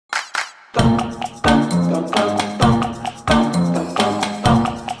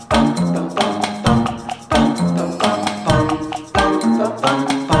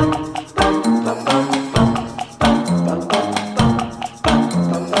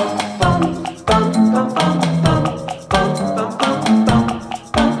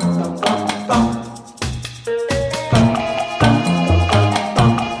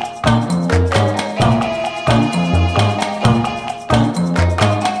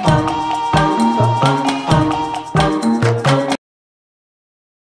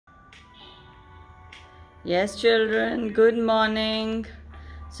Yes, children, good morning.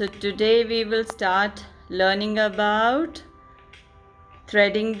 So today we will start learning about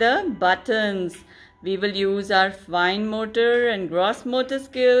threading the buttons. We will use our fine motor and gross motor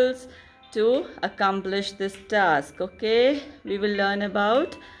skills to accomplish this task. Okay, we will learn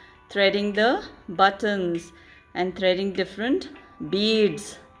about threading the buttons and threading different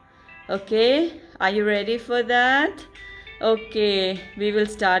beads. Okay, are you ready for that? Okay, we will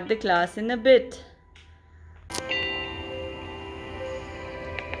start the class in a bit.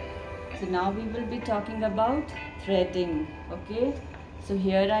 So now we will be talking about threading. Okay, so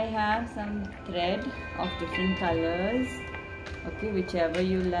here I have some thread of different colors. Okay, whichever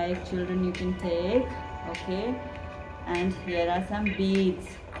you like, children, you can take. Okay, and here are some beads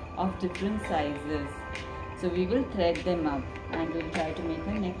of different sizes. So we will thread them up and we'll try to make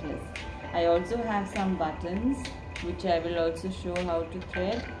a necklace. I also have some buttons which I will also show how to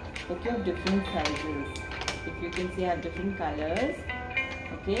thread. Okay, of different sizes. If you can see, I have different colors.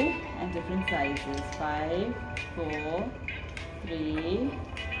 Okay, and different sizes. 5, 4, 3,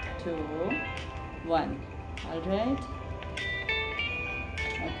 2, 1. Alright.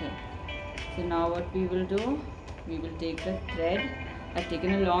 Okay. So now what we will do, we will take a thread. I've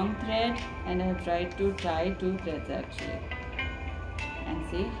taken a long thread and I have tried to tie 2 threads actually. And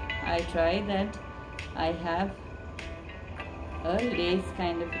see, I try that I have a lace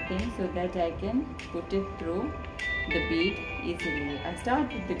kind of a thing so that I can put it through the bead easily. I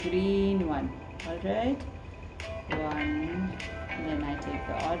start with the green one. Alright, 1, then I take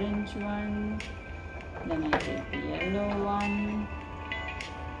the orange one, then I take the yellow one,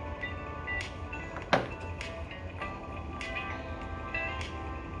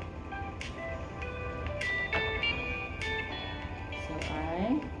 so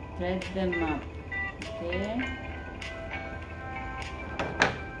I thread them up. Okay,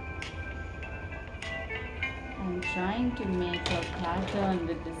 I'm trying to make a pattern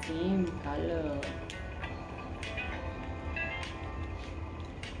with the same color.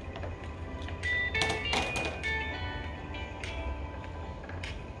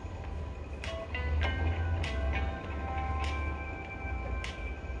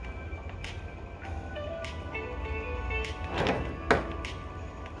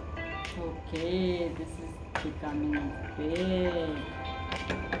 Okay, this is becoming big.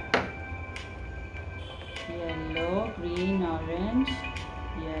 Yellow, green, orange,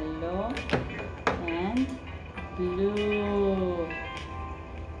 yellow and blue.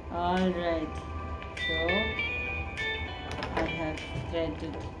 Alright, so I have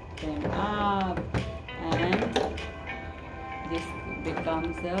threaded them up and this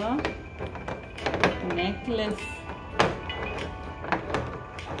becomes a necklace.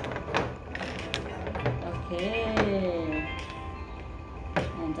 Okay,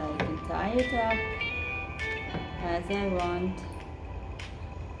 and I can tie it up as I want.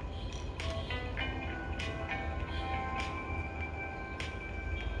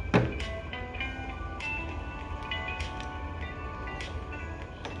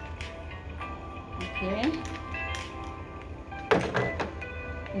 Okay,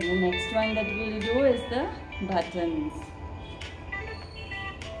 and the next one that we'll do is the buttons.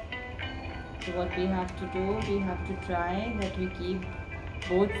 So what we have to do, we have to try that we keep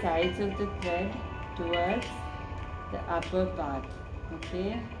both sides of the thread towards the upper part.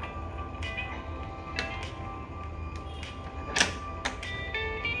 Okay,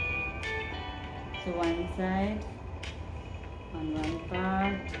 so one side on one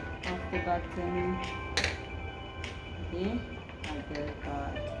part of the button, okay, other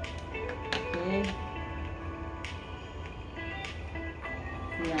part. Okay,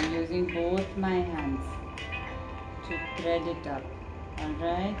 see, I'm using both my hands to thread it up.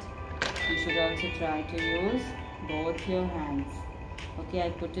 Alright, you should also try to use both your hands. Okay, I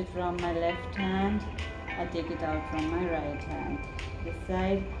put it from my left hand, I take it out from my right hand. This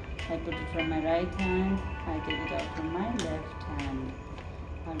side, I put it from my right hand, I take it out from my left hand.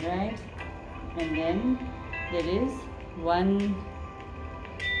 Alright, and then there is one,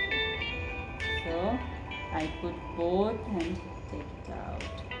 so I put both and take it out.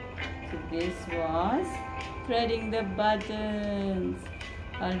 So this was threading the buttons.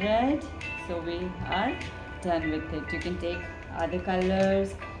 Alright, so we are done with it. You can take other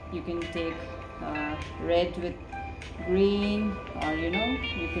colors, you can take red with green, or you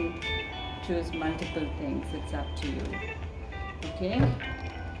can choose multiple things. It's up to you.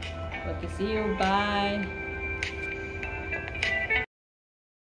 Okay, see you, bye.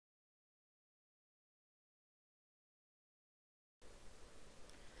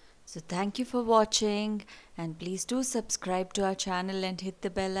 So thank you for watching, and please do subscribe to our channel and hit the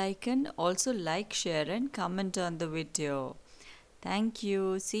bell icon. Also like, share and comment on the video. Thank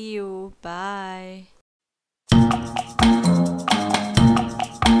you. See you. Bye.